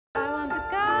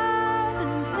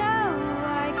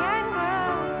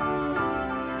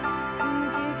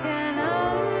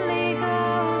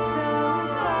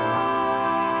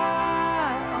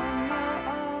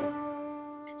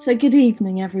So good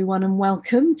evening, everyone, and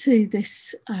welcome to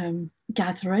this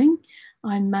gathering.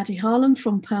 I'm Maddy Harland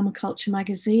from Permaculture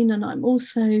magazine, and I'm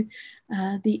also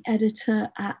the editor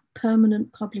at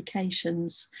Permanent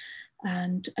Publications.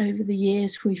 And over the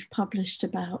years, we've published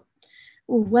about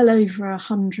well over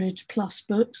 100 plus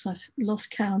books. I've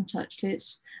lost count, actually.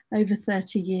 It's over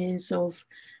 30 years of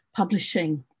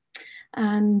publishing.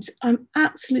 And I'm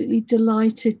absolutely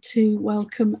delighted to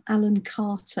welcome Alan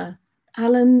Carter.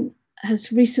 Alan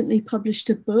has recently published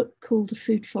a book called A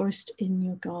Food Forest in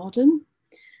Your Garden.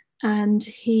 And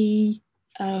he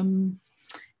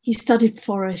studied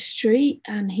forestry,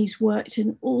 and he's worked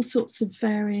in all sorts of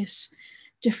various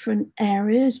different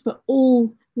areas, but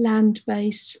all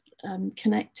land-based,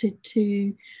 connected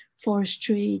to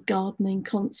forestry, gardening,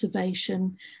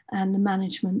 conservation, and the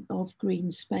management of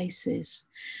green spaces.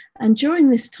 And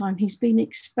during this time, he's been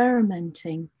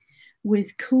experimenting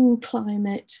with cool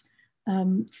climate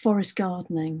forest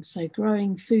gardening, so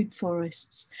growing food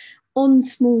forests on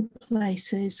small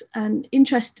places, and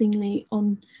interestingly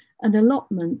on an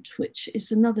allotment, which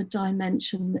is another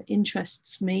dimension that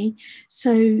interests me.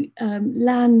 So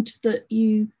land that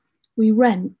we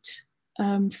rent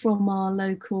from our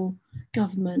local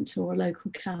government or a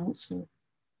local council.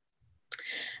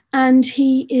 And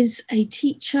he is a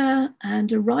teacher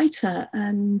and a writer,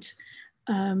 and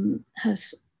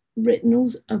has written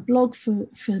a blog for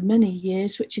many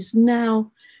years, which is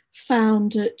now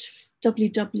found at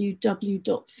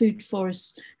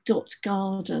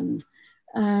www.foodforest.garden.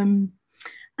 And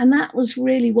that was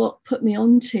really what put me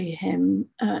onto him.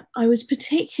 I was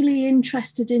particularly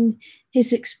interested in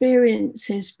his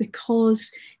experiences because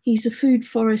he's a food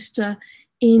forester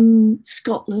in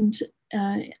Scotland,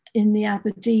 in the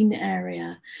Aberdeen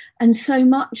area. And so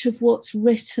much of what's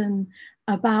written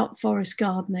about forest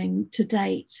gardening to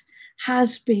date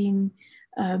has been,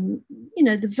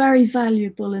 the very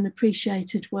valuable and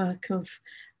appreciated work of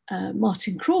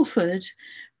Martin Crawford,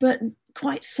 but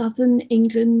quite southern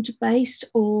England based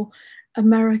or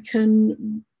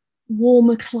American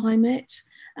warmer climate.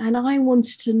 And I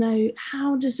wanted to know,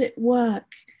 how does it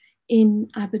work in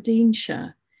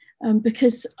Aberdeenshire?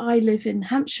 Because I live in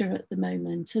Hampshire at the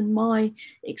moment, and my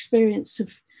experience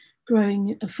of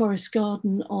growing a forest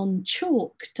garden on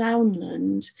chalk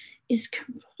downland is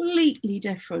completely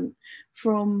different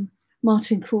from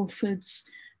Martin Crawford's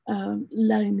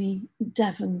loamy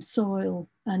Devon soil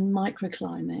and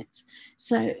microclimate.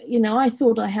 So, I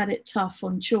thought I had it tough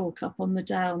on chalk up on the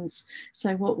downs.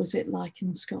 So what was it like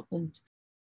in Scotland?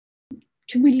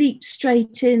 Can we leap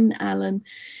straight in, Alan?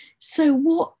 So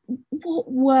what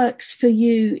works for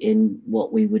you in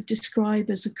what we would describe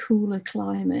as a cooler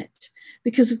climate?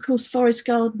 Because of course, forest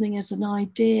gardening as an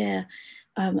idea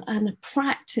and a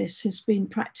practice has been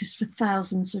practiced for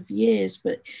thousands of years,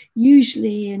 but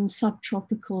usually in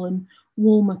subtropical and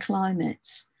warmer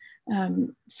climates.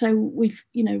 So we've,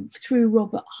 through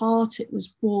Robert Hart, it was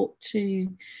brought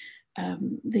to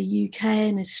the UK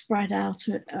and is spread out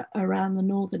around the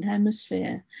Northern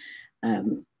Hemisphere.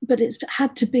 But it's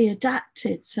had to be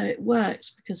adapted so it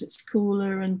works because it's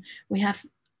cooler and we have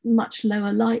much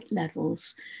lower light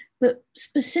levels. But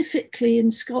specifically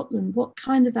in Scotland, what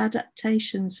kind of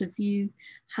adaptations have you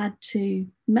had to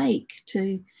make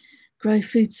to grow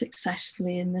food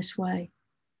successfully in this way?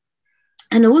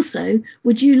 And also,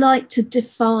 would you like to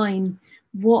define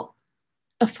what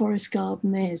a forest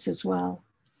garden is as well?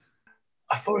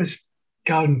 A forest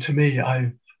garden, to me,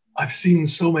 I've seen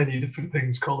so many different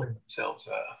things calling themselves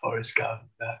a forest garden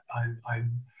that I'm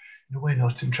in a way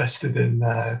not interested in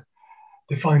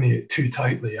defining it too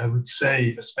tightly. I would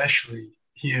say, especially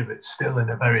here, it's still in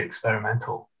a very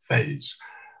experimental phase,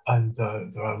 and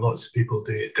there are lots of people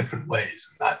doing it different ways,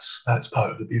 and that's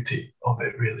part of the beauty of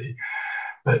it, really.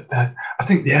 But I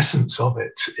think the essence of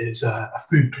it is a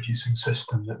food-producing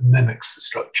system that mimics the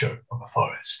structure of a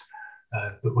forest,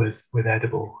 but with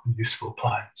edible and useful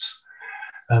plants.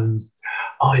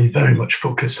 I very much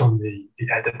focus on the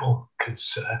edible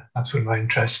because that's where my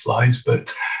interest lies,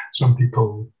 but some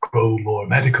people grow more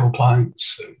medical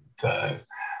plants and,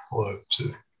 or sort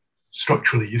of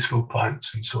structurally useful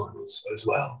plants and so on as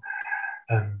well.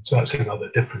 So that's another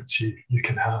difference you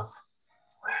can have.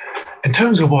 In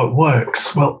terms of what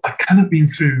works, well, I've kind of been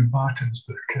through Martin's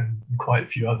book and quite a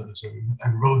few others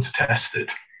and road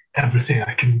tested everything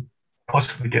I can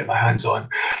possibly get my hands on.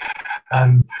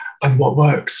 And what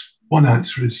works, one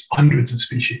answer is hundreds of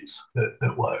species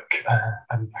that work.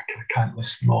 And I can't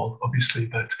list them all, obviously,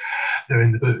 but they're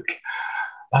in the book.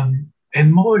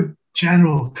 In more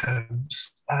general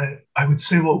terms, I would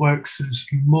say what works is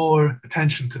more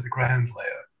attention to the ground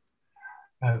layer.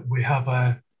 We have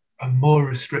a more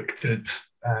restricted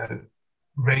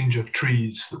range of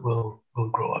trees that will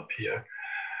grow up here.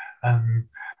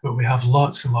 But we have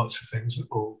lots and lots of things that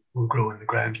will grow in the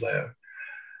ground layer.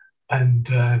 And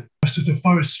so the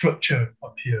forest structure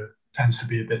up here tends to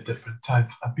be a bit different.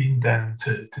 I've been down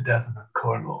to Devon and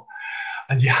Cornwall,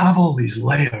 and you have all these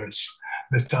layers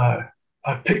that are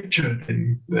pictured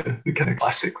in the kind of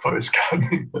classic forest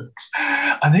gardening books,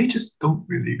 and they just don't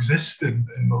really exist in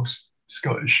most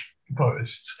Scottish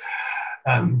forests.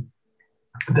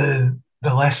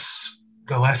 The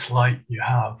less light you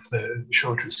have, the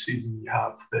shorter season you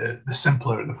have, the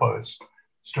simpler the forest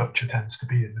structure tends to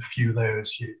be in the few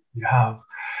layers you have.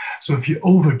 So if you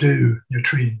overdo your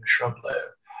tree and shrub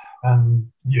layer,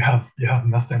 you have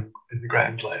nothing in the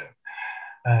ground layer,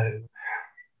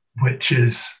 which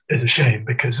is a shame,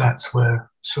 because that's where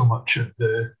so much of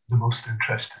the most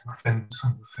interesting things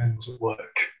and the things at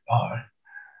work are.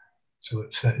 So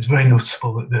it's very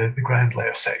noticeable that the ground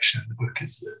layer section in the book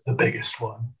is the biggest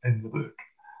one in the book.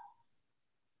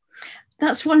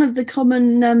 That's one of the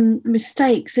common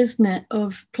mistakes, isn't it,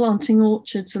 of planting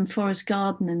orchards and forest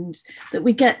gardening, that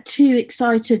we get too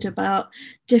excited about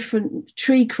different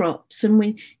tree crops,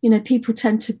 and people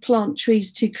tend to plant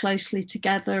trees too closely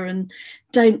together and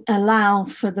don't allow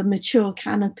for the mature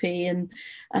canopy and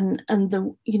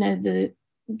the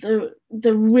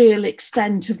real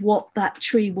extent of what that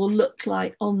tree will look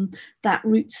like on that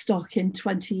rootstock in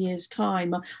 20 years'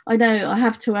 time. I know I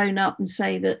have to own up and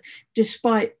say that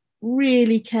despite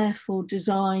really careful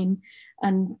design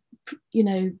and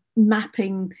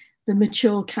mapping the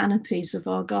mature canopies of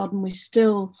our garden, we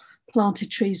still planted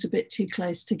trees a bit too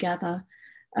close together.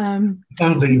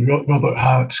 Apparently Robert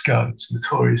Hart's gardens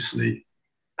notoriously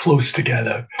close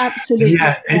together. Absolutely.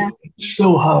 It's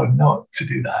so hard not to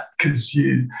do that, because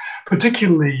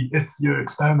particularly if you're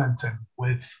experimenting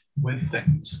with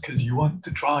things, because you want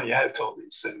to try out all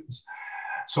these things.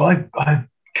 So I've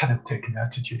kind of taken the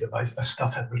attitude of I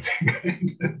stuff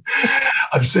everything in.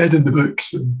 I've said in the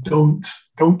books, and don't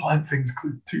plant things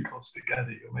too close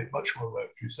together. You'll make much more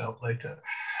work for yourself later.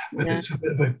 But it's a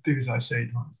bit of a do as I say,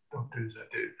 don't do as I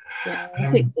do. Yeah, I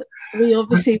think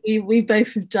we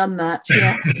both have done that.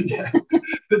 Yeah. Yeah.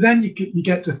 But then you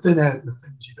get to thin out the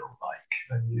things you don't like,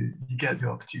 and you get the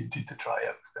opportunity to try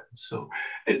everything. So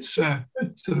it's an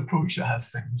approach that has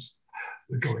things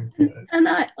going for it. And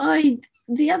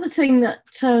the other thing that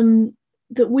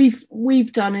that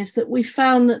we've done is that we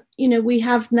found that we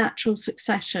have natural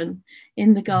succession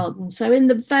in the garden. So in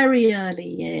the very early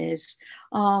years,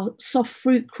 our soft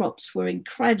fruit crops were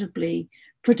incredibly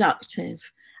productive,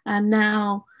 and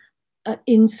now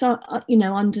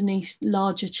underneath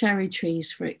larger cherry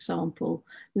trees, for example,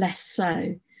 less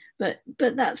so. But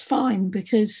that's fine,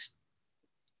 because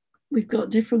we've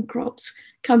got different crops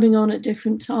coming on at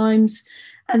different times.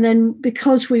 And then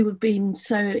because we were being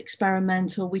so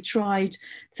experimental, we tried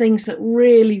things that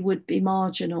really would be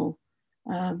marginal,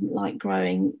 like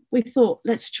growing. We thought,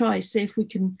 let's see if we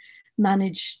can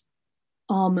manage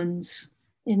almonds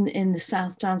in the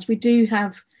South Downs. We do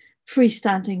have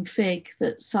freestanding fig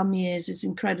that some years is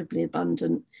incredibly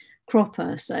abundant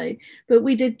cropper. But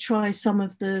we did try some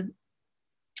of the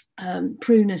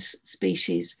prunus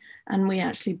species, and we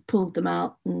actually pulled them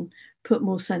out and put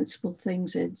more sensible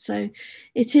things in. So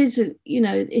it is a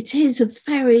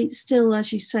very, still,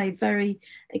 as you say, very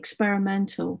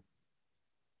experimental.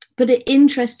 But it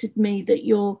interested me that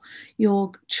your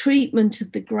treatment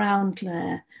of the ground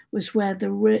layer was where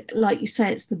like you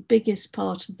say, it's the biggest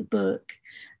part of the book,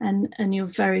 and you're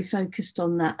very focused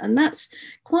on that. And that's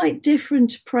quite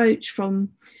different approach from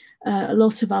a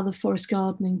lot of other forest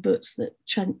gardening books that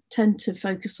tend to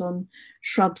focus on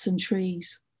shrubs and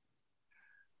trees.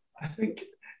 I think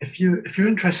if you're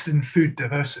interested in food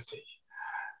diversity,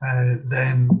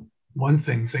 then one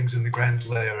thing, things in the ground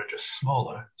layer are just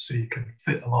smaller, so you can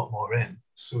fit a lot more in.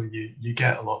 So you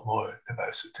get a lot more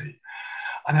diversity.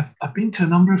 And I've been to a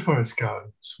number of forest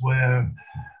gardens where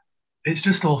it's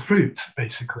just all fruit,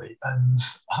 basically, and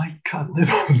I can't live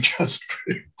on just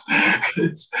fruit.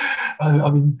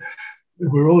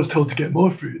 We're always told to get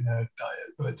more fruit in our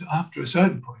diet, but after a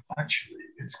certain point, actually,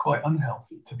 it's quite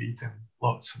unhealthy to be eating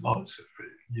lots and lots of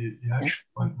fruit. You actually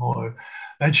want more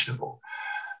vegetable.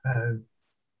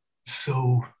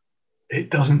 So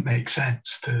it doesn't make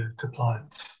sense to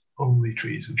plant only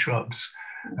trees and shrubs,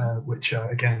 which are,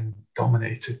 again,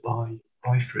 dominated by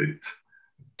fruit.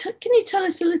 Can you tell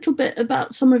us a little bit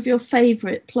about some of your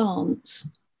favourite plants?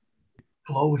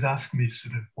 People always ask me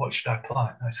sort of, what should I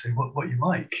plant? I say, what you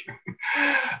like,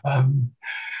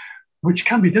 which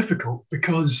can be difficult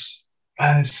because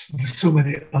as there's so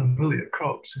many unbrilliant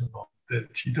crops involved,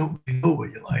 that you don't really know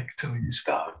what you like till you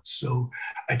start. So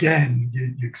again,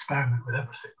 you experiment with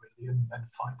everything really and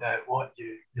find out what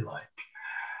you like.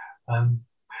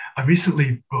 I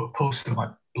recently wrote a post on my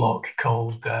blog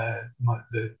called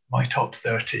my top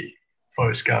 30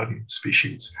 forest garden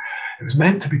species. It was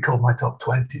meant to be called my top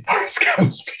 20 forest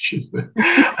garden species, but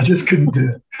I just couldn't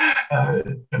do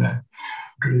it.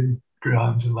 Grew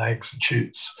arms and legs and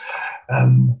shoots.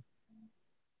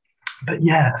 But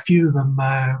yeah, a few of them,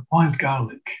 wild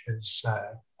garlic is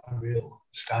a real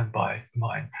standby of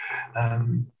mine.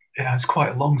 It has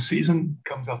quite a long season,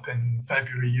 comes up in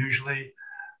February usually,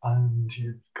 and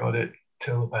you've got it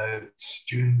till about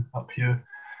June up here,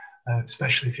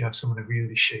 especially if you have some in a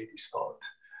really shady spot.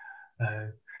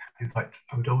 In fact,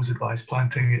 I would always advise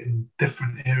planting it in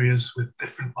different areas with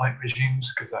different light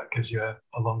regimes because that gives you a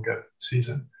longer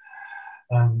season.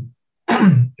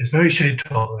 It's very shade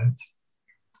tolerant.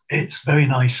 It's very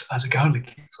nice as a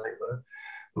garlicky flavour,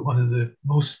 but one of the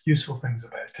most useful things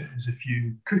about it is if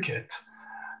you cook it,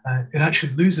 it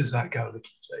actually loses that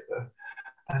garlicky flavour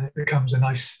and it becomes a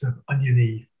nice sort of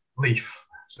oniony leaf,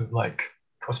 sort of like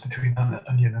cross between an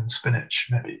onion and spinach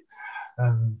maybe.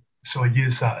 So I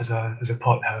use that as a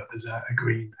pot herb, as a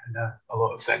green in a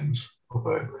lot of things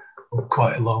over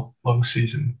quite a long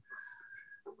season.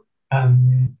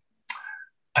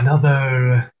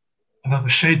 Another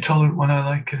shade tolerant one I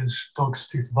like is dog's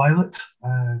tooth violet,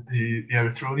 the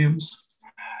erythroniums.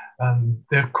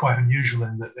 They're quite unusual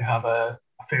in that they have a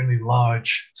fairly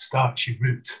large starchy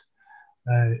root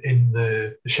in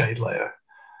the shade layer.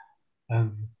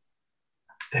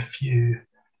 If you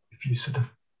sort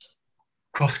of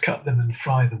cross cut them and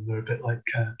fry them, they're a bit like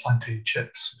plantain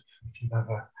chips. If you've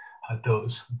ever had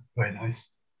those, very nice.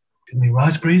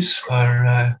 Raspberries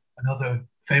are another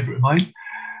favourite of mine.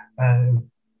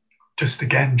 Just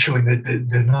again showing that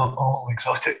they're not all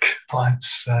exotic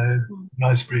plants.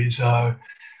 Raspberries are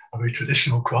a very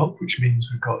traditional crop, which means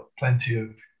we've got plenty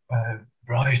of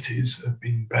varieties that have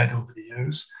been bred over the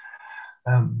years.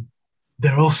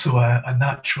 They're also a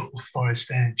natural forest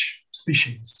edge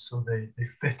species, so they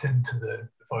fit into the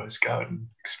forest garden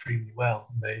extremely well,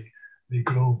 and they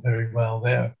grow very well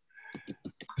there.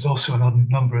 There's also a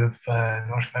number of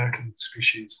North American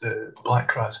species, the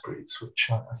black raspberries, which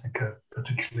I think are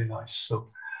particularly nice. So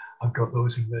I've got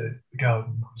those in the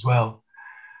garden as well.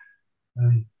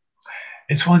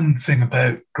 It's one thing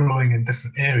about growing in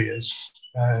different areas,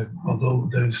 although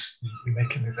you're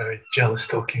making me very jealous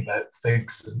talking about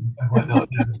figs and whatnot.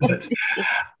 But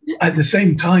at the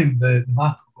same time, the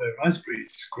map of where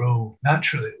raspberries grow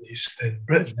naturally, at least in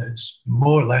Britain, is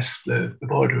more or less the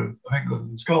border of England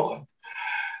and Scotland.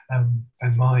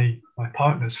 And my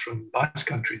partner's from Basque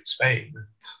Country in Spain,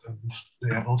 and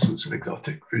they have all sorts of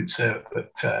exotic fruits there.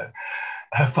 But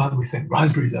her family think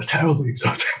raspberries are terribly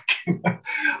exotic.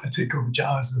 I take home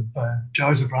jars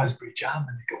of raspberry jam,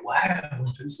 and they go, "Wow,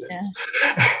 what is this?"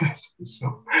 Yeah.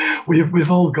 So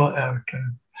we've all got our kind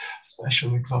of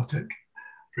special exotic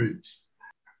fruits.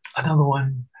 Another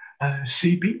one,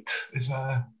 sea beet, is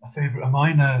a favourite of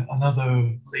mine.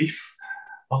 Another leaf.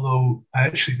 Although I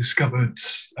actually discovered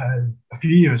a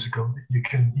few years ago that you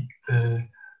can eat the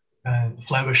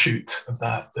flower shoot of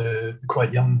that, the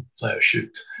quite young flower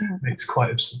shoot. Yeah. Makes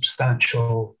quite a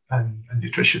substantial and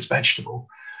nutritious vegetable.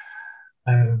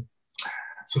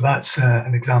 So that's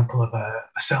an example of a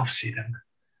self-seeding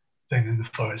thing in the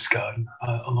forest garden.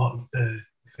 A lot of the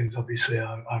things obviously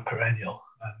are perennial,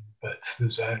 but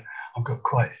I've got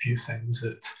quite a few things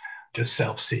that just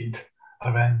self-seed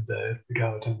around the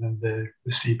garden, and the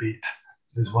sea beet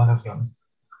is one of them.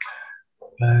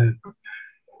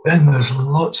 Then there's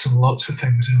lots and lots of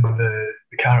things in the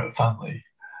carrot family.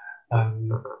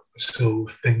 So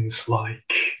things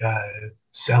like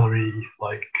celery,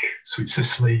 like sweet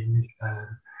Sicily,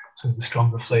 some of the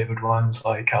stronger flavoured ones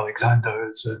like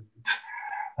Alexander's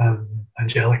and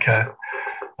Angelica.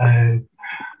 And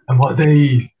what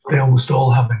they almost all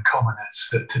have in common is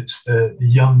that it's the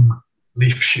young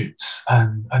leaf shoots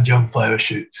and young flower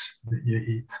shoots that you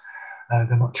eat.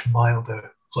 They're much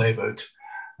milder flavoured.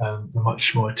 They're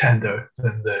much more tender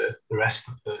than the rest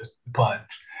of the plant.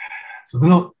 So they're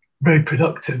not very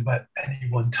productive at any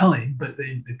one time, but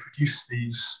they produce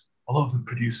these, a lot of them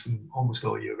produce them almost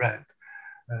all year round.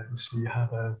 So you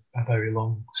have a very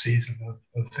long season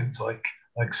of things like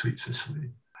sweet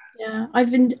Sicily. Yeah, I've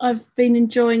been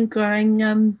enjoying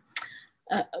growing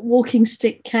walking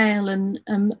stick kale and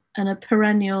a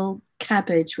perennial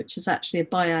cabbage, which is actually a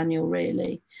biennial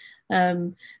really.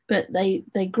 But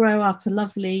they grow up a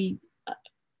lovely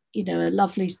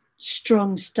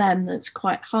strong stem that's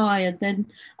quite high, and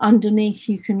then underneath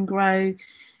you can grow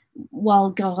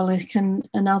wild garlic and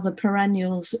other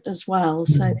perennials as well,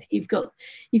 so that you've got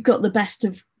the best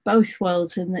of both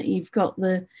worlds, in that you've got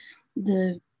the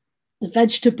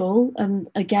vegetable, and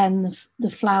again the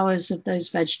flowers of those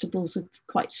vegetables are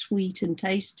quite sweet and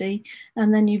tasty,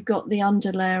 and then you've got the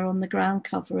underlayer on the ground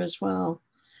cover as well.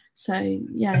 So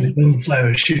yeah, and the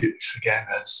wildflower shoots again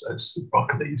as the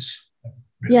broccolis.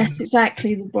 Really. Yes,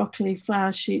 exactly. The broccoli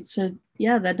flower shoots are,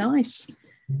 yeah, they're nice.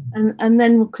 And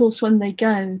then of course when they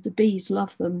go, the bees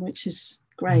love them, which is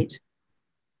great.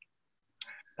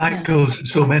 That goes for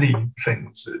so many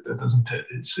things, doesn't it?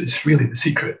 It's really the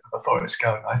secret of a forest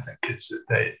garden, I think, is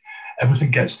that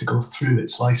everything gets to go through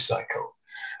its life cycle.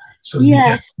 So you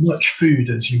get as much food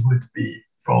as you would be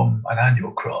from an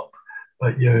annual crop,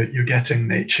 but you're getting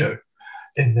nature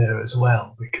in there as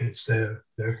well, because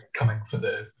they're coming for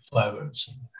the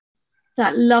flowers.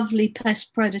 That lovely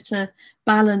pest predator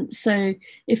balance. So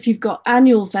if you've got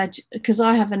annual veg, because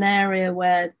I have an area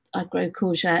where I grow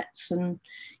courgettes and,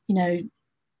 you know,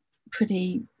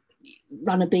 pretty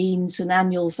runner beans and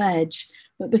annual veg,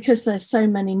 but because there's so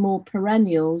many more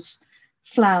perennials,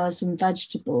 flowers and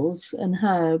vegetables and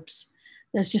herbs,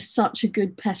 there's just such a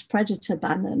good pest predator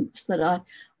balance that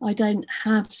I don't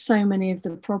have so many of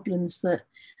the problems that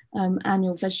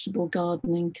annual vegetable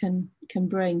gardening can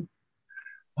bring.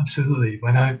 Absolutely.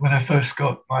 When I first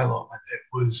got my allotment, it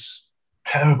was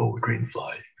terrible with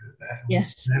greenfly.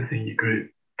 Yes. Everything you grew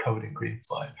covered in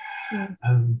greenfly. Yeah.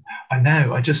 And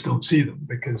now I just don't see them,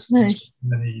 because there's so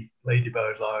many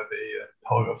ladybird larvae and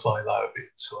hoverfly larvae and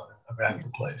so on around the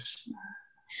place.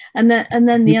 And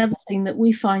then the other thing that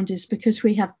we find is, because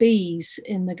we have bees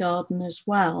in the garden as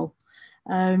well,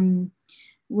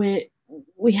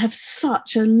 we have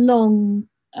such a long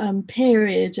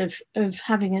period of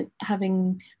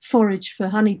having forage for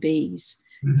honeybees.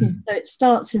 Mm-hmm. So it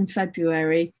starts in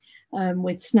February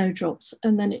with snowdrops,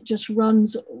 and then it just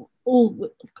runs all,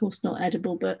 of course not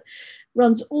edible, but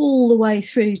runs all the way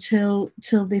through till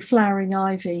the flowering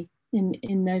ivy in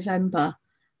November.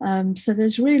 So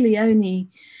there's really only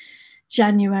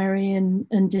January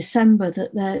and December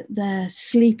that they're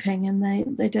sleeping,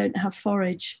 and they don't have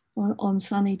forage on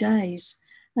sunny days.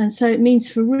 And so it means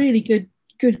for really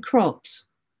good crops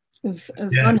of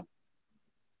honey.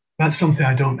 That's something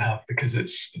I don't have, because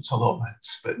it's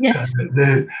allotments, but yes.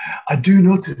 I do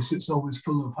notice it's always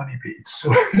full of honeybees,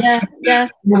 so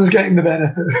someone's getting the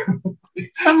benefit.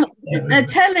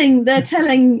 They're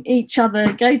telling each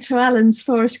other, go to Alan's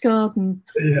forest garden.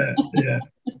 Yeah.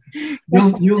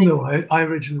 You'll know. I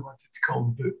originally wanted to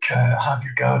call the book "Have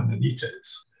Your Garden and Eat It."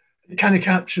 It kind of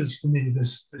captures for me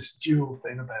this dual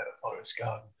thing about a forest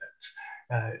garden.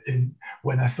 That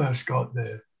when I first got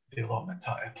the allotment,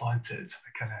 I planted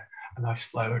a nice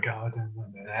flower garden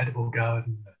and an edible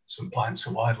garden, and some plants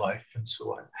for wildlife and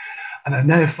so on. And I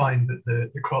now find that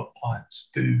the crop plants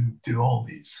do all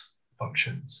these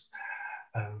functions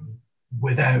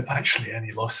without actually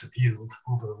any loss of yield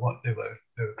over what they were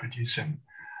producing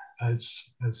as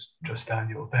just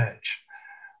annual veg.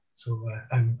 So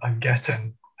I'm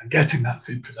getting that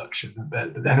food production,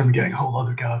 but then I'm getting a whole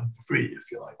other garden for free,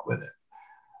 if you like, with it.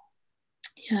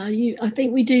 Yeah, I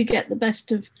think we do get the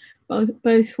best of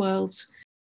both worlds.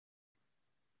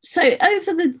 So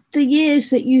over the years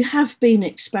that you have been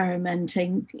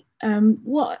experimenting,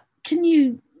 what can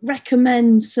you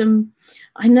recommend some?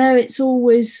 I know it's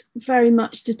always very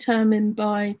much determined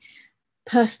by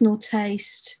personal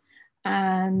taste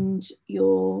and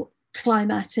your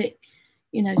climatic,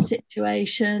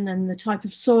 situation and the type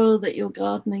of soil that you're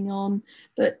gardening on.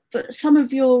 But some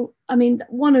of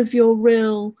one of your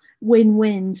real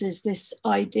win-wins is this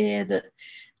idea that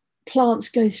plants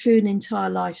go through an entire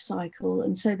life cycle,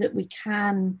 and so that we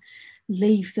can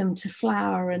leave them to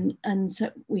flower, and so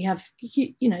we have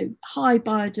high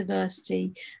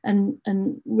biodiversity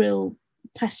and real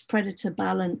pest predator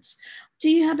balance. Do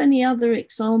you have any other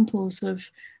examples of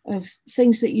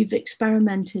things that you've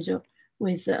experimented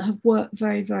with that have worked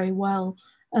very, very well,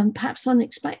 and perhaps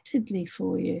unexpectedly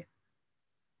for you?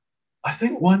 I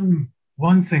think one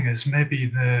thing is maybe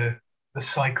the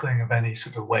cycling of any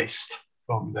sort of waste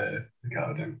from the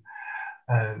garden.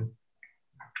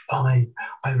 I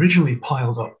originally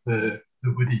piled up the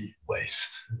woody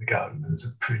waste in the garden. There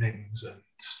was prunings and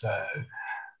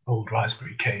old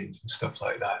raspberry canes and stuff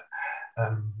like that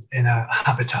in a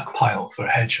habitat pile for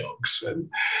hedgehogs. And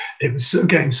it was sort of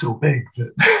getting so big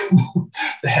that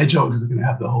the hedgehogs are going to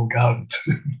have the whole garden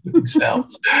to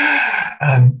themselves.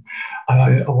 And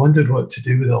I wondered what to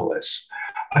do with all this.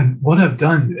 And what I've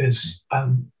done is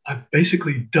I've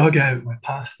basically dug out my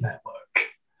path network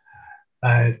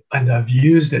And I've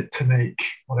used it to make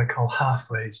what I call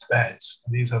half-raised beds.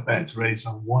 And these are beds raised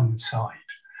on one side,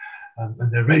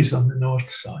 and they're raised on the north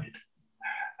side,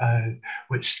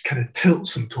 which kind of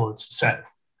tilts them towards the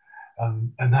south,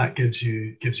 and that gives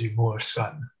you more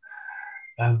sun.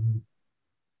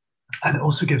 And it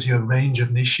also gives you a range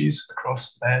of niches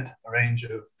across the bed, a range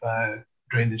of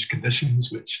drainage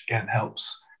conditions, which again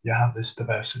helps you have this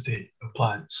diversity of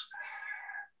plants.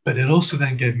 But it also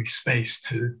then gave me space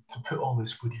to put all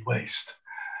this woody waste.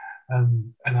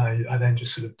 And I then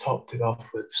just sort of topped it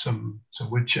off with some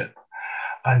wood chip.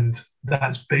 And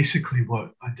that's basically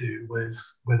what I do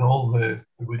with all the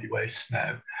woody waste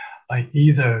now. I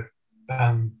either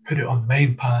put it on the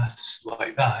main paths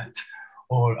like that,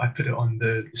 or I put it on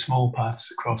the small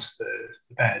paths across the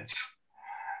beds.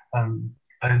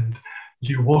 And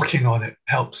you walking on it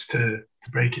helps to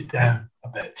break it down a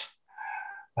bit.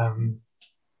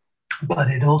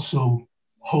 But it also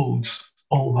holds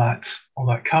all that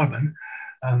carbon.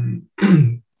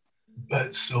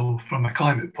 But so from a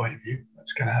climate point of view,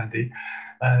 that's kind of handy.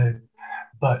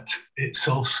 But it's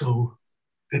also,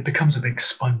 it becomes a big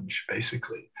sponge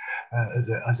basically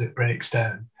as it breaks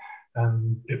down.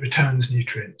 It returns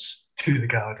nutrients to the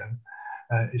garden.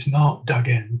 It's not dug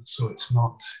in, so it's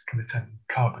not committing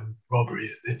carbon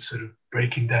robbery. It's sort of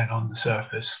breaking down on the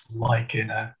surface like in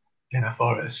a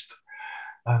forest.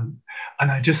 And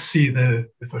I just see the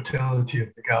fertility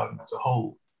of the garden as a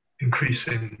whole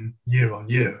increasing year on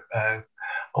year.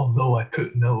 Although I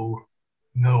put no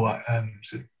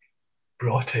sort of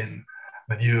brought in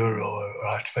manure or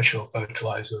artificial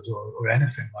fertilizers or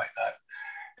anything like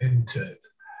that into it.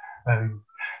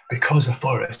 Because a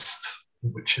forest,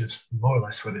 which is more or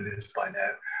less what it is by now,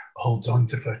 holds on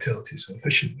to fertility so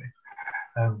efficiently.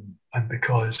 And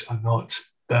because I'm not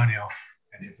burning off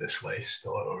any of this waste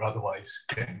or otherwise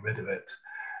getting rid of it,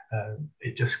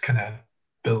 it just kind of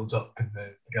builds up in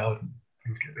the garden.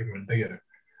 Things get bigger and bigger.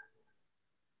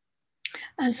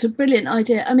 That's a brilliant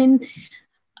idea. I mean,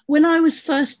 when I was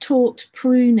first taught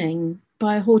pruning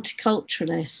by a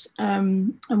horticulturalist,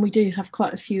 and we do have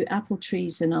quite a few apple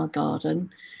trees in our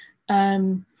garden,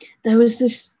 there was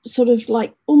this sort of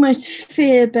like almost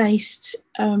fear-based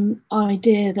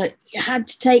idea that you had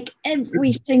to take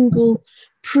every single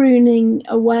pruning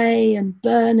away and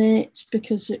burn it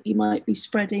because you might be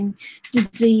spreading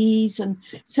disease. And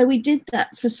so we did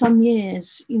that for some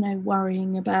years, you know,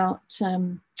 worrying about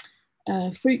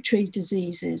fruit tree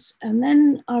diseases. And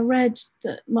then I read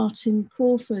that Martin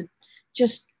Crawford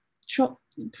just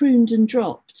pruned and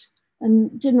dropped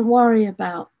and didn't worry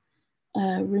about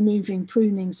removing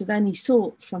prunings of any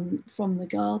sort from the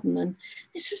garden. And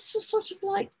this was sort of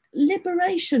like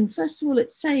liberation. First of all,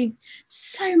 it saved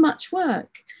so much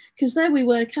work, because there we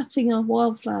were cutting our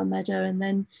wildflower meadow and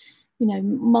then, you know,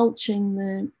 mulching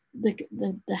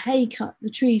the hay, cut the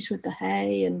trees with the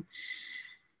hay and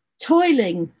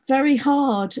toiling very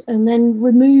hard, and then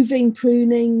removing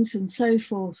prunings and so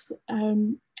forth.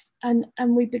 And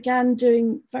we began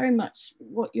doing very much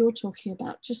what you're talking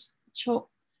about, just chop,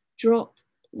 drop,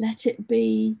 let it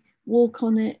be, walk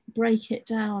on it, break it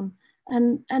down.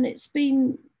 And it's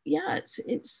been, yeah,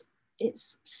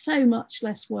 it's so much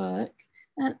less work,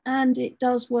 and it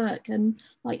does work. And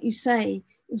like you say,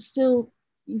 you've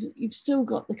still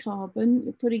got the carbon,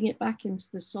 you're putting it back into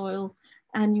the soil,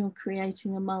 and you're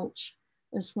creating a mulch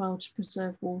as well to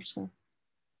preserve water.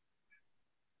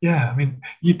 Yeah, I mean,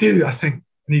 you do, I think,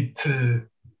 need to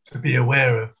be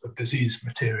aware of disease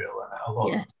material, and a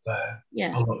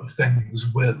lot of things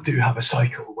do have a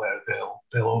cycle where they'll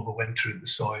overwinter in the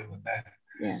soil and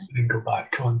then go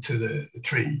back onto the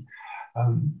tree.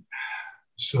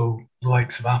 So the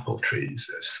likes of apple trees,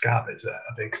 scab is a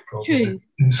big problem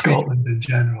in Scotland in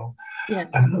general. Yeah.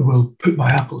 And I will put my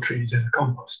apple trees in a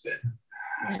compost bin.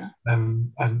 Yeah.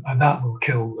 And that will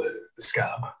kill the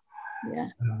scab. Yeah.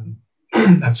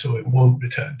 And so it won't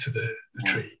return to the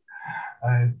tree.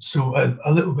 So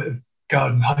a little bit of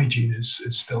garden hygiene is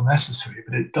still necessary,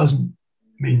 but it doesn't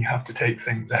mean you have to take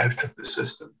things out of the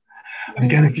system. And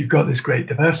again, if you've got this great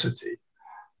diversity,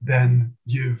 then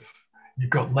you've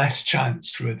got less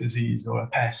chance for a disease or a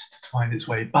pest to find its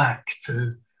way back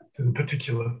to the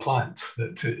particular plant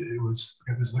that it was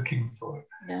looking for.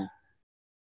 Yeah.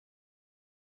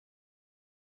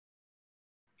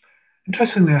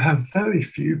 Interestingly, I have very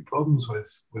few problems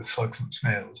with slugs and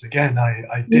snails. Again,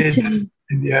 I did in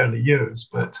the early years,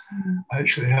 but I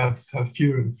actually have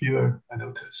fewer and fewer, I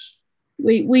notice.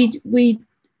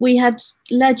 We had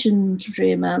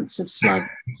legendary amounts of slug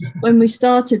when we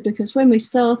started, because when we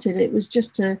started it was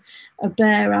just a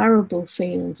bare arable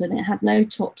field and it had no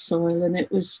topsoil, and there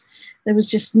was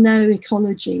just no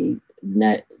ecology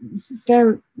no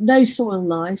soil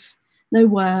life, no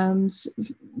worms,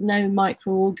 no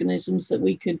microorganisms that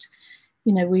we could,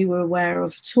 we were aware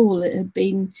of at all. It had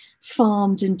been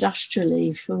farmed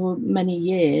industrially for many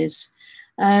years.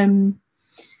 And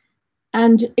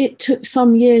it took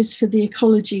some years for the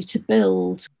ecology to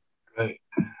build. Right.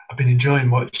 I've been enjoying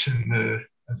watching the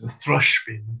thrush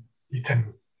being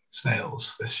eating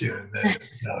snails this year in the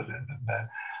garden, and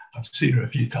I've seen her a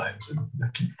few times, and I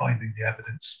keep finding the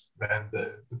evidence around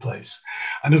the place.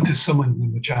 I noticed someone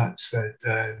in the chat said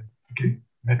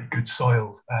maybe good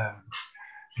soil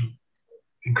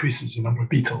increases the number of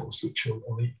beetles, which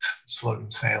will eat slug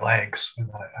and snail eggs, and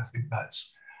I think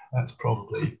that's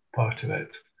probably part of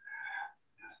it.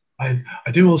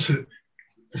 I do also.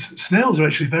 Snails are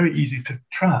actually very easy to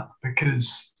trap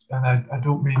because, and I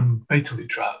don't mean fatally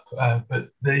trap, but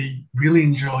they really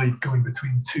enjoy going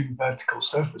between two vertical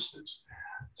surfaces.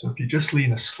 So if you just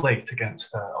lean a slate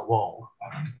against a wall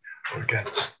or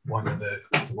against one of the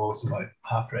walls of my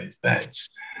half-raised beds,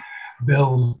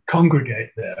 they'll congregate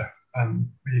there, and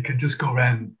you can just go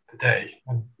around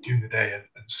during the day and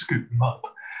scoop them up.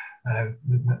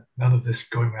 None of this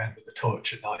going around with a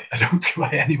torch at night. I don't see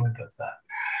why anyone does that.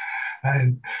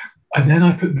 And then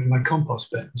I put them in my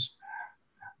compost bins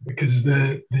because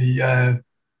the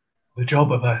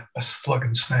job of a slug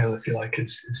and snail, if you like,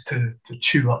 is to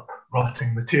chew up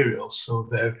rotting materials. So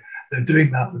they're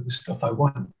doing that with the stuff I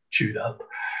want chewed up,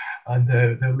 and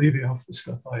they're leaving off the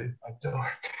stuff I don't.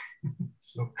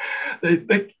 So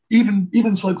they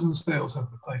even slugs and snails have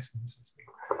a place in the system.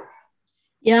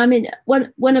 Yeah, I mean,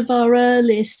 one of our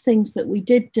earliest things that we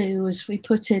did do was we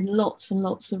put in lots and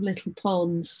lots of little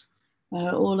ponds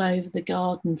all over the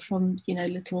garden, from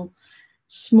little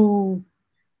small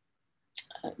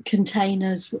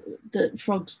containers that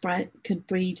frogs could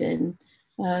breed in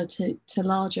to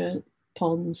larger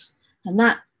ponds, and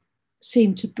that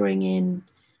seemed to bring in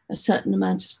a certain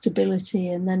amount of stability.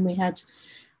 And then we had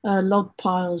log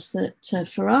piles that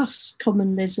for us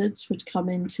common lizards would come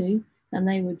into, and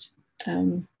they would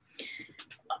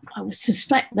I would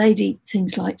suspect they'd eat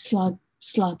things like slug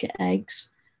eggs.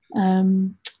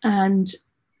 And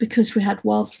because we had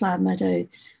wildflower meadow,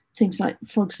 things like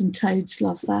frogs and toads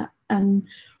love that, and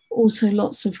also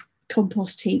lots of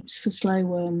compost heaps for slow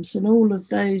worms, and all of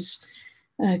those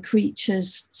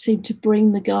creatures seem to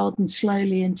bring the garden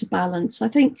slowly into balance. I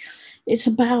think it's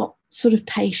about sort of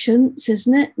patience,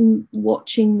 isn't it, and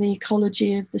watching the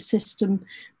ecology of the system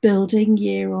building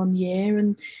year on year,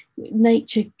 and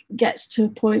nature gets to a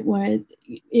point where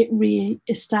it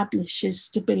re-establishes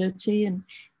stability and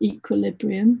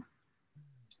equilibrium.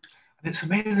 And it's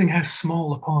amazing how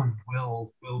small a pond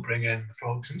will bring in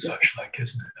frogs and such like,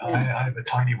 isn't it? Yeah. I have a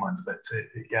tiny one, but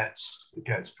it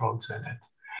gets frogs in it.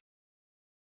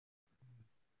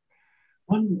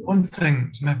 One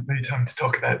thing, maybe time to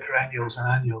talk about perennials and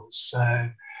annuals.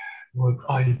 I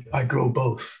grow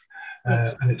both,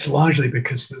 and it's largely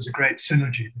because there's a great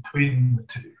synergy between the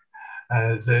two.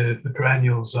 The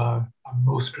perennials are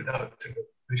most productive,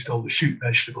 at least all the shoot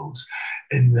vegetables,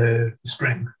 in the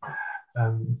spring,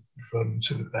 from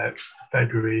sort of about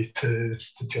February to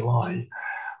July,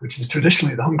 which is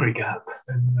traditionally the hungry gap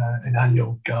in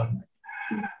annual gardening.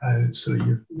 So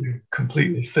you've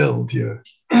completely filled your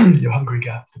hungry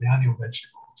gap for the annual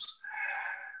vegetables.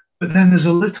 But then there's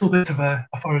a little bit of a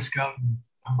forest garden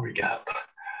hungry gap.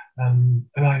 And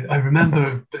I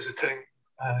remember visiting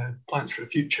Plants for the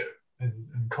Future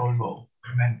in Cornwall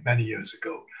many years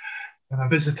ago. And I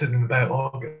visited in about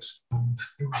August, and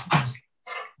there was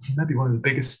maybe one of the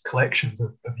biggest collections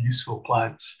of useful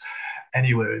plants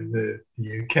anywhere in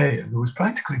the UK, and there was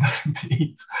practically nothing to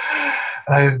eat.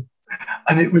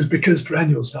 And it was because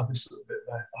perennials have this little bit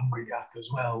of a hungry gap as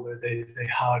well, where they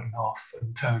harden off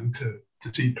and turn to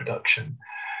seed production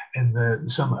in the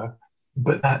summer.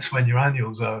 But that's when your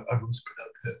annuals are most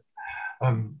productive.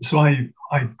 So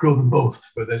I grow them both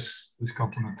for this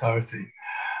complementarity.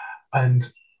 And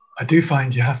I do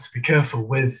find you have to be careful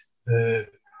with the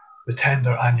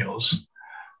tender annuals.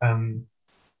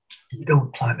 You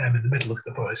don't plant them in the middle of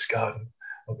the forest garden.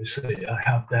 Obviously, I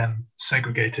have them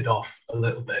segregated off a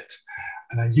little bit,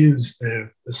 and I use the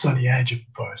sunny edge of the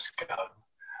forest garden,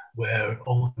 where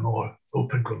all the more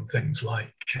open-grown things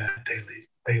like daylilies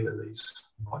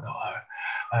and whatnot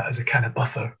are, as a kind of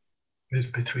buffer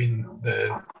between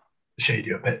the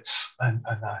shadier bits and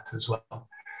that as well.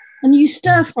 And you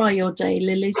stir fry your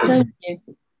daylilies, don't you?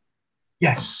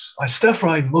 Yes, I stir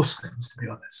fry most things, to be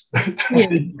honest.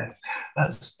 Yes,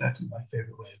 that's definitely my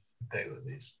favourite way of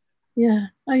daylilies. Yeah,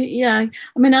 I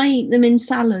mean, I eat them in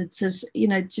salads as,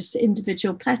 just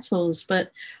individual petals,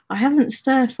 but I haven't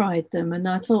stir fried them. And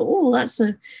I thought, oh, that's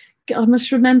a I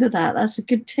must remember that. That's a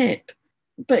good tip.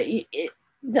 But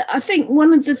I think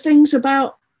one of the things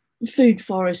about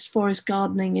forest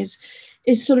gardening is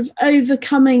sort of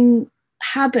overcoming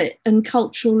habit and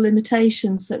cultural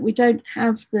limitations, that we don't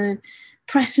have the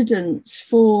precedents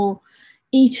for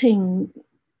eating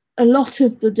a lot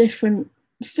of the different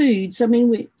foods. I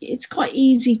mean, it's quite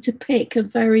easy to pick a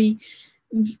very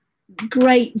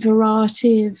great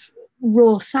variety of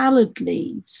raw salad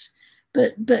leaves,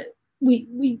 but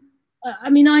we I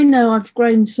mean, I know I've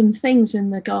grown some things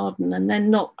in the garden and then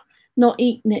not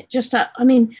eaten it. I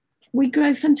mean, we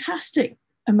grow fantastic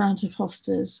amount of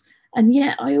hostas, and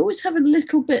yet I always have a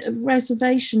little bit of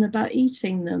reservation about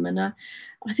eating them, and I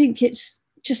think it's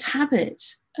just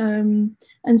habit. And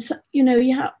so, you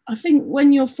know, I think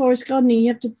when you're forest gardening, you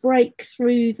have to break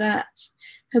through that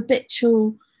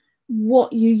habitual,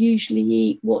 what you usually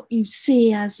eat, what you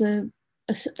see as a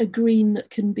green that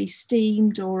can be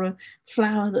steamed or a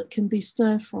flower that can be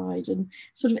stir fried, and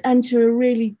sort of enter a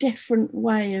really different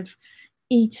way of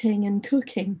eating and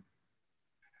cooking.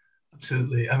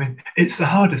 Absolutely. I mean, it's the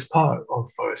hardest part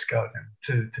of forest gardening,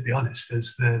 to be honest,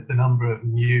 is the number of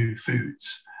new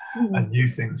foods and new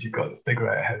things you've got to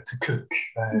figure out how to cook.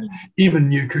 Even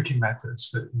new cooking methods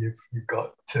that you've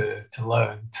got to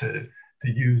learn to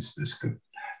use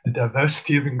the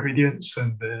diversity of ingredients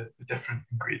and the different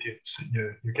ingredients that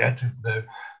you're getting. The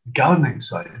gardening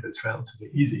side of it's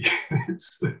relatively easy.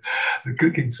 It's the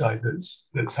cooking side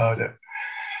that's harder.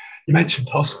 You mentioned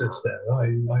hostas there.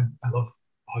 I love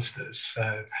hostas.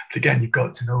 But again, you've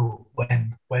got to know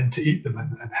when to eat them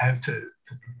and how to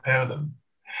prepare them.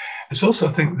 It's also,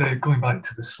 I think, going back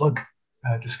to the slug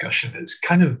discussion, it's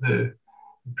kind of the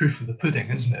proof of the pudding,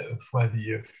 isn't it, of whether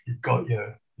you've got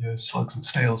your slugs and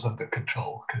snails under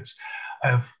control. Because I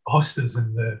have hostas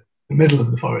in the middle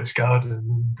of the forest garden,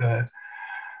 and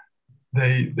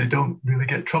they don't really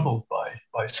get troubled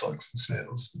by slugs and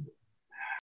snails.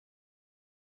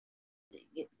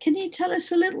 Can you tell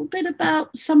us a little bit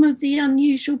about some of the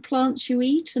unusual plants you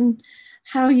eat and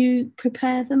how you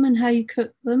prepare them and how you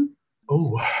cook them?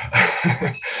 Oh,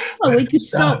 well, we could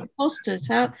start with hostas.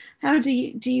 How do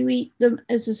you eat them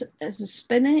as a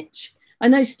spinach? I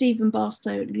know Stephen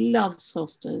Barstow loves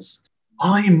hostas.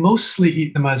 I mostly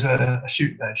eat them as a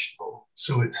shoot vegetable.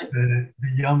 So it's the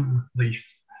young leaf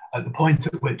at the point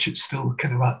at which it's still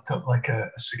kind of wrapped up like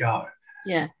a cigar.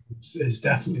 Yeah. Is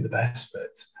definitely the best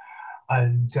bit.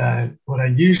 And what I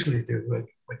usually do,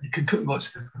 you can cook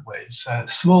lots of different ways.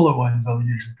 Smaller ones I'll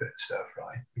usually put in stir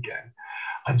fry again.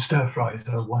 And stir fries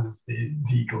are one of the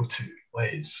go-to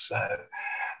ways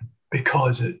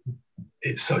because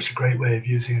it's such a great way of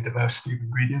using a diversity of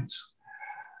ingredients.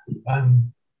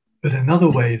 But another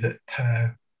way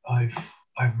that I've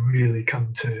really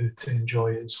come to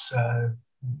enjoy is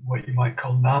what you might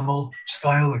call namal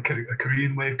style, a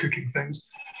Korean way of cooking things,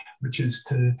 which is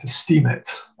to steam it,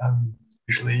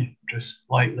 usually just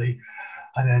lightly,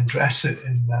 and then dress it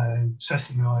in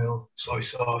sesame oil, soy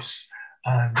sauce,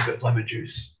 and a bit of lemon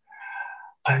juice.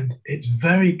 And it's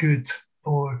very good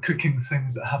for cooking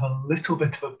things that have a little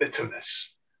bit of a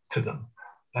bitterness to them.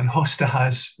 And hosta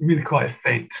has really quite a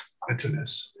faint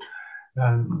bitterness.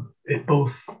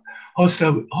 Hostas, I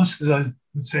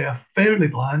would say, are fairly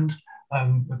bland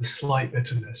with a slight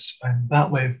bitterness. And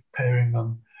that way of pairing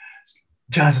them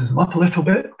jazzes them up a little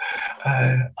bit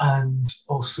and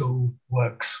also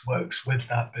works with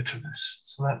that bitterness.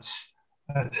 So that's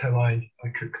how I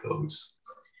cook those.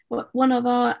 One of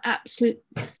our absolute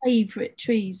favourite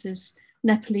trees is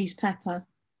Nepalese pepper,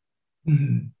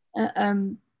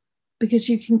 because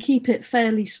you can keep it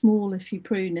fairly small if you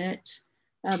prune it.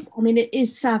 I mean, it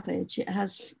is savage. It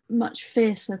has much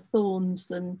fiercer thorns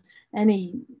than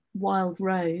any wild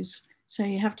rose. So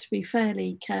you have to be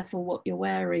fairly careful what you're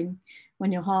wearing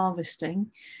when you're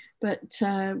harvesting. But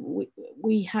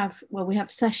we have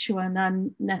Szechuan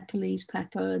and Nepalese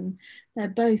pepper, and they're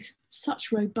both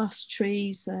such robust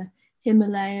trees. They're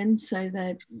Himalayan, so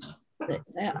they're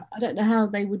I don't know how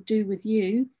they would do with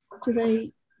you. Do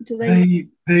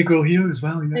they grow here as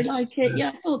well? Yes. They like it? Yeah,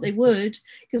 I thought they would,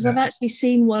 because I've actually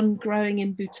seen one growing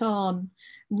in Bhutan,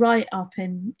 right up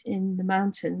in the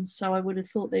mountains. So I would have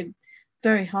thought they're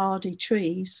very hardy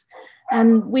trees.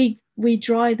 And we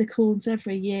dry the corns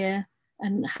every year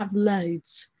and have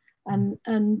loads, and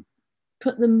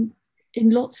put them in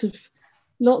lots of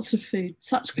food.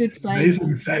 Such good flavour.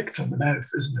 Amazing effect on the mouth,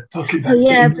 isn't it? Talking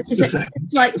about because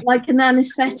it's like an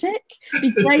anaesthetic.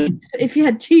 It'd be great if you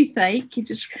had toothache. You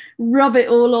just rub it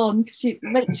all on because it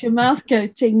makes your mouth go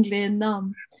tingly and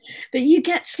numb. But you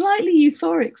get slightly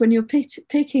euphoric when you're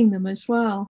picking them as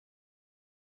well.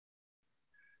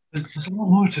 There's a lot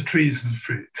more to trees than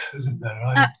fruit, isn't there?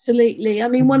 Absolutely. I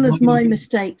mean, one of my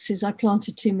mistakes is I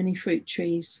planted too many fruit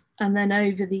trees, and then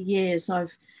over the years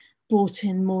I've brought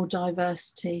in more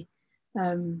diversity.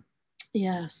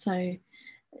 Yeah, so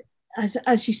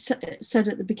as you said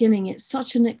at the beginning, it's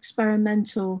such an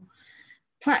experimental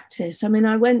practice. I mean,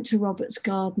 I went to Robert's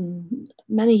garden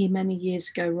many, many years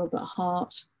ago, Robert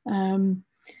Hart,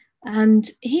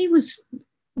 and he was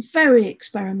very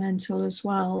experimental as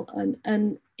well.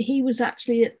 And he was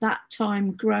actually at that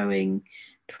time growing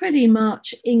pretty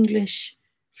much English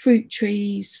fruit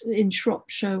trees in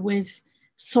Shropshire with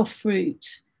soft fruit,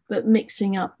 but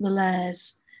mixing up the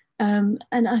layers. And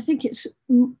I think it's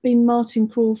been Martin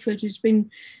Crawford who's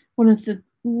been one of the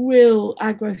real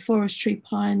agroforestry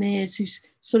pioneers who's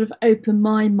sort of opened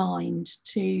my mind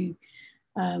to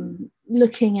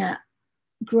looking at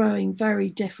growing very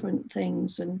different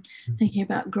things and thinking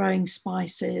about growing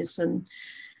spices and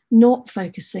not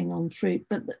focusing on fruit.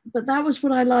 But that was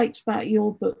what I liked about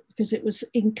your book, because it was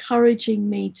encouraging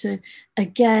me to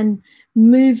again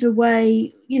move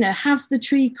away, you know, have the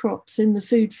tree crops in the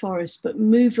food forest, but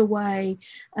move away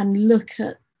and look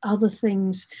at other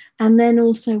things. And then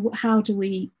also, how do we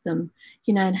eat them,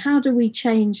 you know, and how do we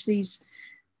change these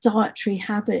dietary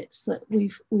habits that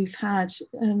we've had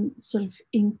sort of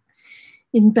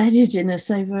embedded in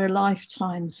us over a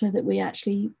lifetime, so that we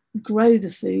actually grow the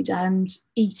food and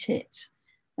eat it.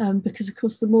 Because of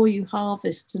course, the more you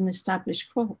harvest an established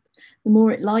crop, the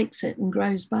more it likes it and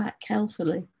grows back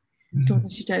healthily, as long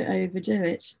as you don't overdo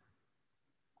it.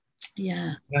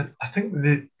 Yeah. I think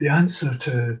the answer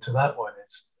to that one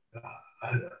is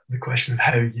the question of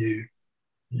how you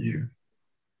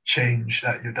change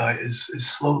that your diet is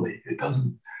slowly. It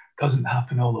doesn't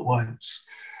happen all at once.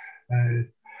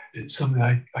 It's something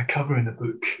I cover in the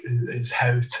book, is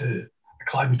how to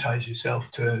acclimatize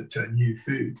yourself to a new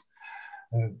food.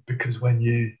 Because when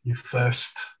you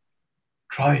first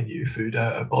try a new food,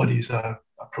 our bodies are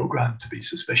programmed to be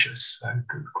suspicious,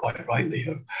 quite rightly,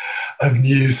 of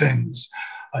new things.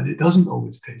 And it doesn't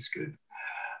always taste good.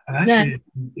 And actually,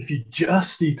 if you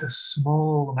just eat a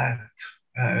small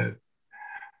amount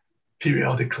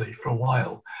periodically for a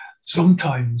while,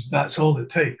 sometimes that's all it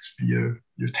takes for your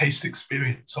taste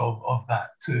experience of that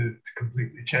to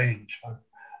completely change.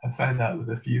 I found that with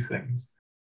a few things.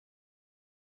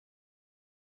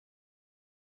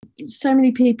 So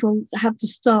many people have to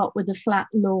start with a flat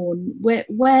lawn.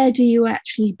 Where do you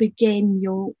actually begin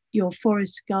your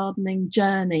forest gardening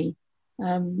journey?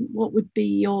 What would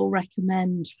be your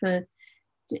recommend for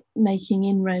making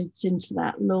inroads into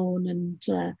that lawn and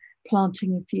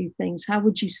planting a few things? How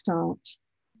would you start?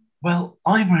 Well,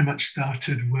 I very much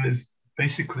started with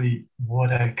basically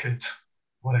what I could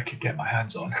get my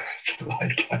hands on.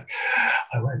 Like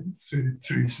I went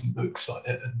through some books on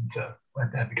it, and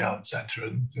went down the garden centre,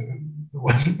 and there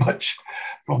wasn't much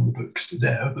from the books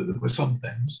there, but there were some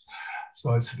things.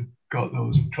 So I sort of got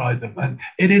those and tried them. And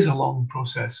it is a long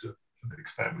process of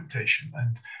experimentation,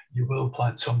 and you will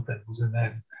plant some things and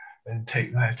then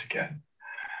take them out again.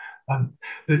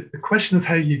 The question of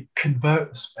how you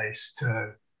convert a space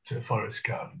to a forest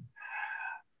garden,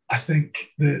 I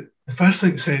think the first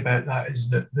thing to say about that is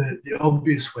that the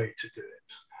obvious way to do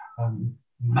it,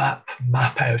 map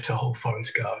out a whole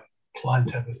forest garden,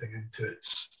 plant everything into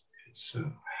its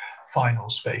final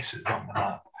spaces on the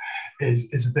map,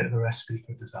 is a bit of a recipe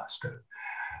for disaster.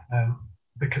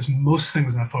 Because most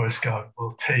things in a forest garden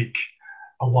will take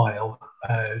a while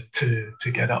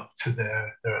to get up to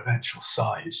their eventual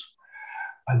size.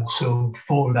 And so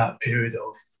for that period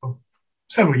of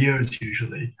several years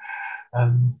usually,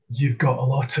 you've got a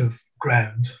lot of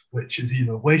ground which is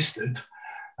either wasted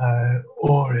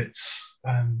or it's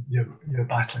you're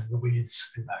battling the weeds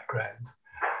in that ground.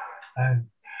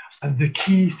 And the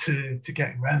key to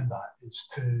getting around that is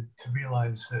to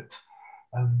realise that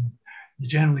you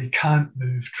generally can't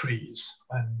move trees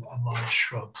and large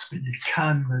shrubs, but you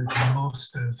can move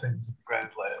most of the things in the ground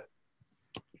layer.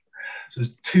 So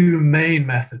there's two main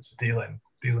methods of dealing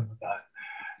with that.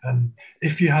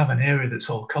 If you have an area that's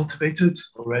all cultivated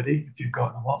already, if you've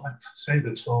got an allotment, say,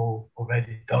 that's all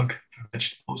already dug for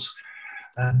vegetables,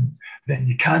 then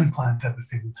you can plant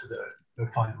everything into their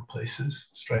final places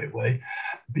straight away.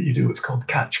 But you do what's called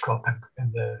catch cropping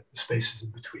in the spaces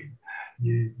in between.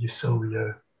 You sow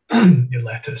your your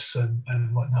lettuce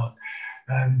and whatnot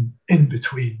in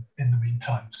between in the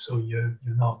meantime, so you're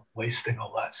not wasting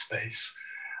all that space,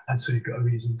 and so you've got a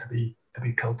reason to be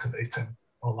cultivating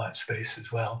all that space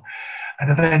as well.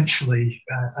 And eventually,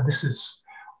 and this is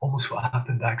almost what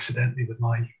happened accidentally with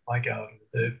my garden,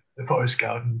 the forest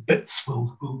garden, bits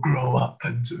will grow up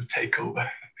and sort of take over.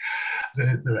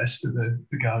 the rest of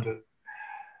the garden.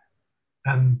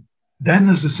 And then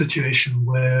there's a situation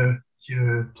where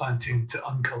you're planting to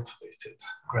uncultivated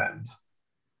ground.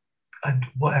 And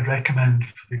what I'd recommend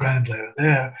for the ground layer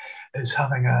there is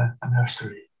having a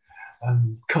nursery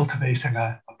and cultivating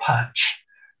a patch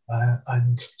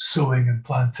and sowing and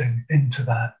planting into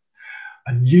that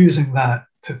and using that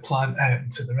to plant out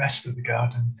into the rest of the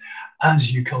garden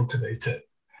as you cultivate it,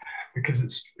 because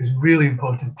it's really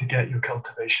important to get your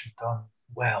cultivation done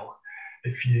well.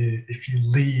 If you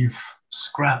leave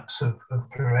scraps of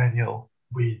perennial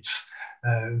weeds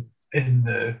in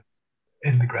the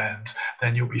ground,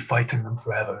 then you'll be fighting them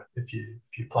forever if you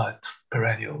plant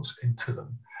perennials into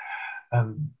them.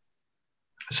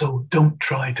 So don't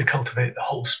try to cultivate the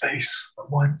whole space at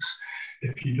once.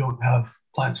 If you don't have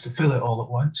plants to fill it all at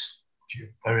once, which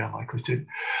you're very unlikely to,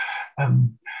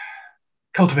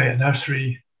 cultivate a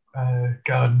nursery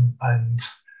garden and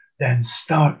then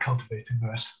start cultivating the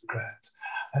rest of the ground.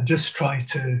 And just try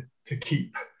to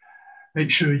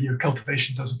make sure your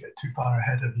cultivation doesn't get too far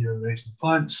ahead of your raising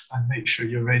plants, and make sure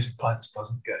your raising plants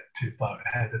doesn't get too far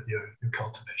ahead of your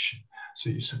cultivation. So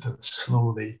you sort of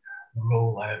slowly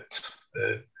roll out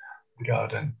the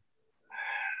garden.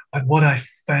 And what I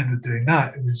found with doing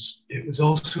that, it was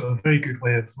also a very good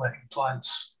way of letting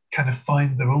plants kind of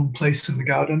find their own place in the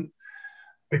garden.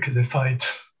 Because if I'd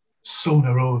sown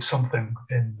a row of something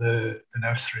in the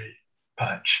nursery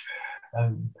patch,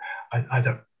 I'd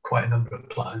have quite a number of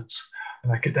plants,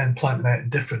 and I could then plant them out in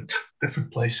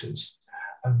different places.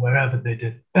 And wherever they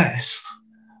did best,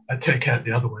 I'd take out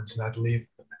the other ones and I'd leave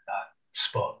them in that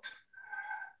spot.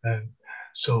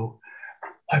 So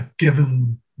I've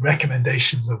given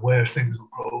recommendations of where things will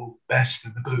grow best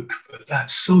in the book, but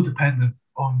that's so dependent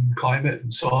on climate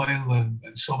and soil and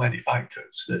so many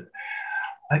factors that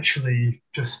actually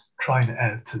just trying it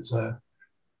out is a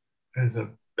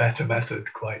better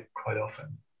method quite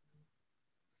often.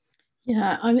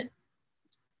 Yeah, I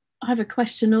have a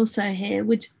question also here.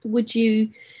 Would you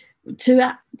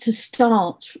to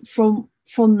start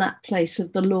from that place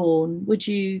of the lawn? Would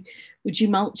you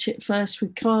mulch it first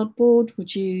with cardboard?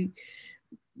 Would you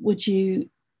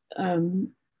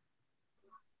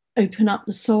open up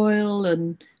the soil,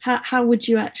 and how would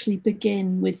you actually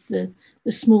begin with the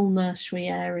small nursery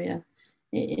area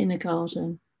in a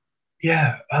garden?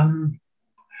 Yeah,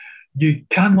 you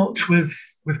can mulch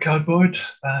with cardboard.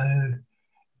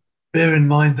 Bear in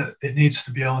mind that it needs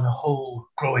to be on a whole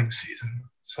growing season,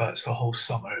 so it's the whole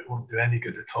summer. It won't do any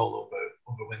good at all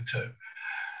over winter,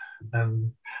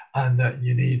 and that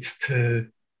you need to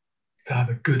have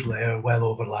a good layer well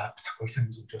overlapped where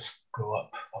things will just grow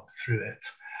up through it.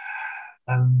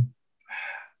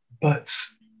 But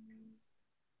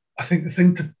I think the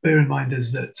thing to bear in mind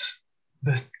is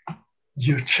that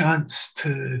your chance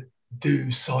to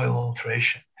do soil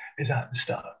alteration is at the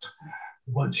start.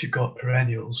 Once you've got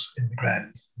perennials in the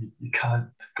ground, you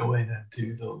can't go in and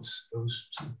do those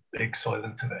sort of big soil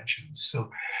interventions.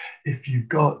 So if you've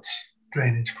got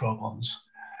drainage problems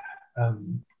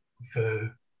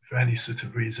for any sort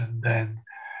of reason, then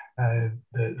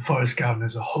the forest garden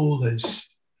as a whole is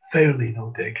fairly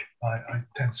no dig. I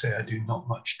tend to say I do not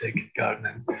much dig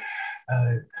gardening.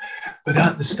 But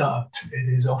at the start,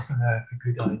 it is often a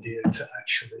good idea to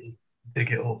actually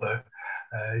dig it over,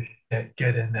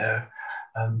 get in there,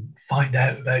 find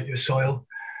out about your soil,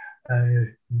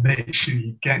 make sure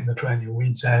you're getting the perennial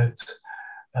weeds out,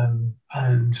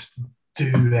 and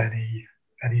do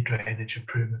any drainage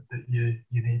improvement that you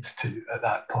need to at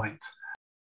that point.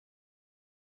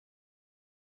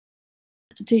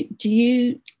 Do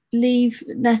you leave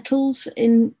nettles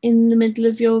in the middle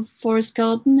of your forest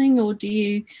gardening, or do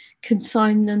you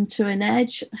consign them to an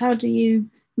edge? How do you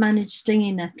manage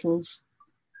stinging nettles?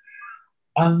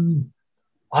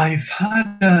 I've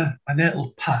had a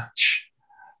nettle patch,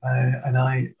 and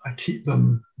I keep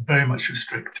them very much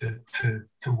restricted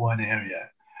to one area,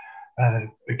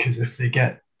 because if they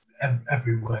get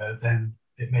everywhere, then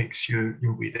it makes your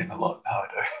weeding a lot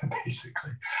harder,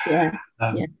 basically. Yeah,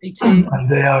 me too. And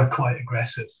they are quite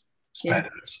aggressive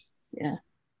spreaders. Yeah.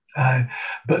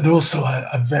 But they're also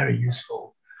a very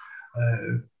useful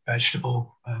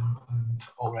vegetable and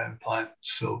all-round plant.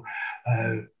 So,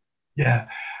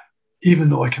 even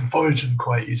though I can forage them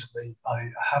quite easily,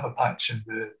 I have a patch in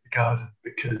the garden,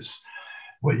 because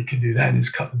what you can do then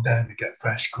is cut them down and get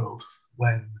fresh growth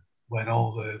when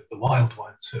all the wild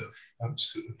ones have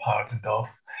sort of hardened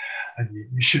off. And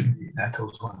you shouldn't eat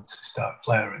nettles once they start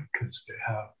flowering, because they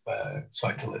have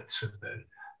cytoliths in the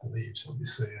leaves,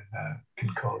 obviously, and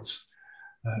can cause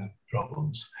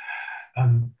problems.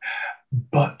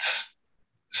 But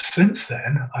since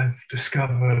then, I've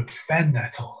discovered fen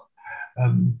nettle,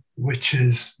 which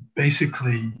is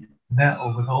basically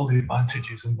nettle with all the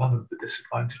advantages and none of the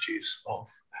disadvantages of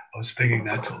stinging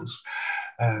nettles.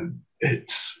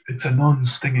 It's a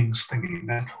non-stinging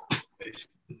nettle,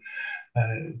 basically.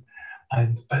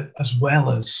 And as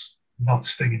well as not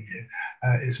stinging you,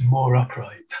 it's more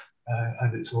upright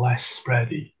and it's less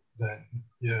spready than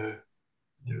your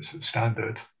sort of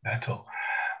standard nettle.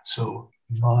 So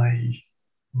my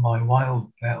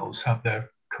wild nettles have their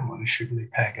coat on a sugary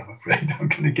peg. I'm afraid I'm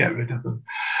going to get rid of them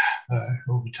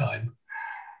over time,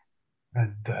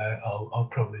 and I'll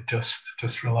probably just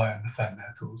rely on the fen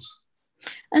nettles.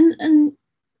 And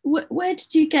where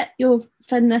did you get your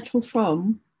fen nettle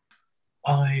from?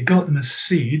 I got them as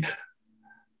seed,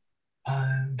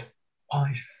 and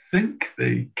I think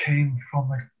they came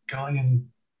from a guy in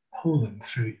Poland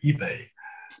through eBay.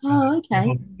 Oh,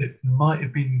 okay. It might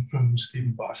have been from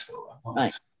Stephen Barstow. I'm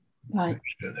not right.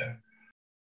 sure there.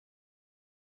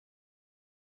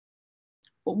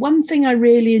 One thing I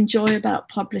really enjoy about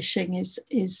publishing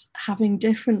is having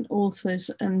different authors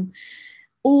and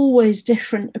always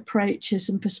different approaches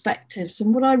and perspectives.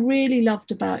 And what I really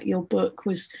loved about your book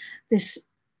was this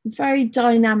very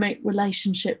dynamic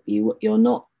relationship. You're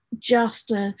not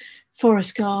just a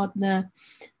forest gardener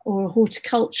or a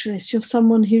horticulturalist. You're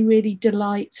someone who really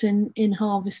delights in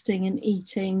harvesting and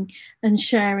eating and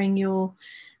sharing your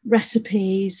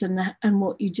recipes and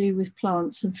what you do with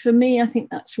plants. And for me, I think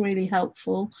that's really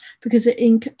helpful because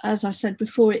as I said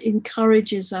before, it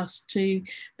encourages us to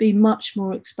be much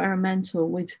more experimental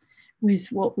with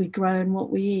what we grow and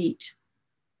what we eat.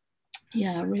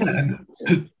 Yeah, really. And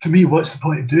to me, what's the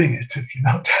point of doing it if you're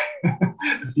not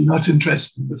if you're not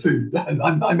interested in the food?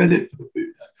 I'm in it for the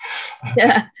food.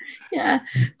 Yeah.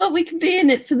 Well, we can be in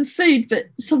it for the food, but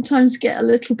sometimes get a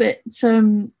little bit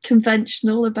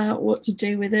conventional about what to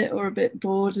do with it, or a bit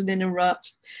bored and in a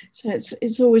rut. So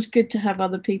it's always good to have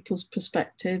other people's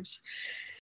perspectives.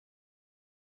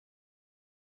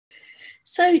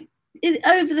 So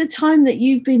over the time that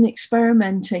you've been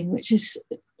experimenting, which is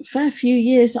a fair few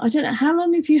years, I don't know, how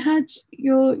long have you had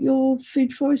your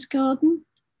food forest garden?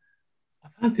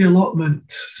 I've had the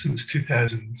allotment since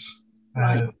 2000.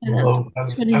 Right. Although I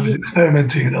was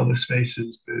experimenting in other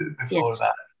spaces before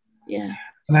that. Yeah.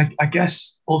 And I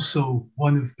guess also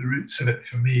one of the roots of it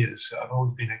for me is I've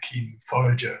always been a keen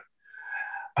forager.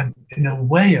 And in a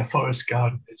way, a forest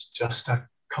garden is just a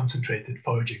concentrated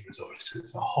foraging resource.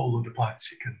 It's a whole load of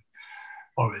plants you can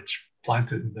forage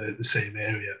planted in the same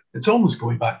area. It's almost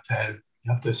going back to how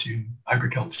you have to assume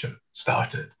agriculture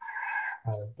started,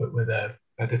 but with a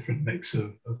different mix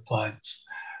of plants.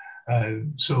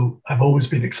 So I've always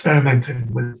been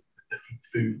experimenting with different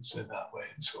foods in that way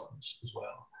and so on as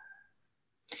well.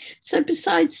 So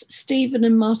besides Stephen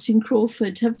and Martin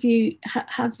Crawford, have you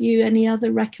any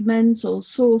other recommends or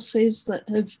sources that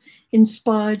have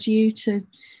inspired you to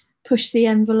push the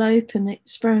envelope and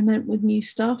experiment with new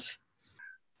stuff?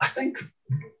 I think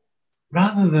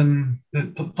rather than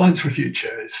the Plants for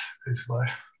Future is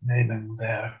worth naming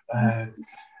there.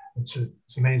 It's an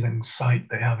amazing site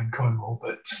they have in Cornwall,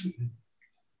 but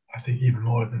I think even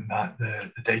more than that,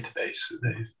 the database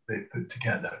that they've put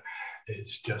together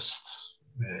is just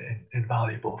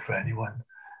invaluable for anyone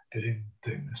doing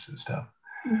this sort of stuff.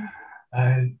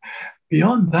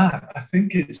 Beyond that, I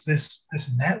think it's this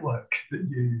network that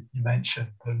you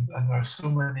mentioned, and there are so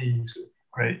many sort of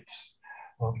great.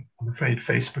 Well, I'm afraid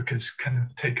Facebook has kind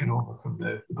of taken over from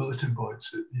the bulletin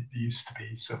boards that it used to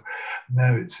be. So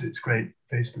now it's great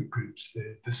Facebook groups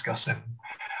discussing,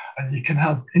 and you can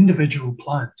have individual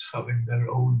plants having their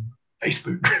own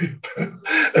Facebook group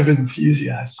of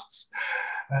enthusiasts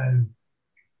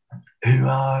who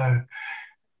are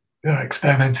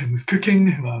experimenting with cooking,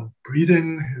 who are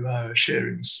breeding, who are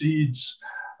sharing seeds,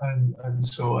 and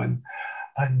so on.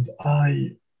 And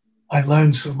I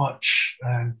learned so much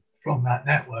from that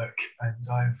network, and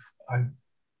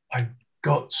I've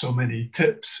got so many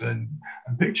tips and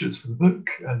pictures for the book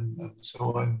and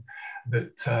so on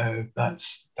that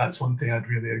that's one thing I'd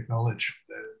really acknowledge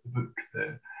the book,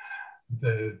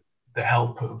 the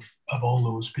help of all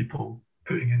those people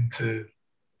putting into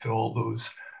all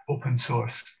those open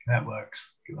source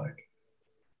networks, if you like.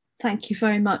 Thank you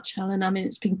very much, Alan. I mean,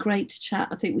 it's been great to chat.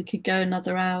 I think we could go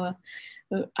another hour.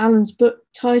 Alan's book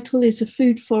title is A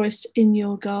Food Forest in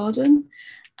Your Garden,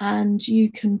 and you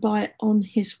can buy it on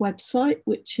his website,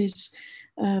 which is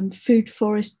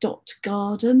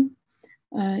foodforest.garden,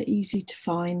 easy to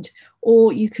find.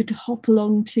 Or you could hop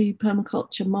along to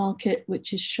Permaculture Market,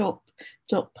 which is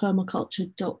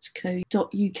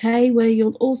shop.permaculture.co.uk, where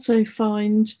you'll also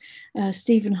find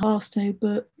Stephen Harstow's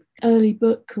book, early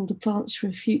book called A Plants for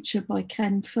a Future by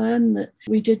Ken Fern that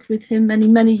we did with him many,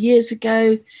 many years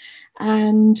ago,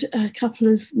 and a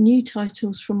couple of new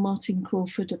titles from Martin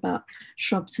Crawford about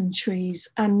shrubs and trees,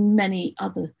 and many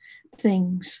other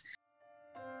things.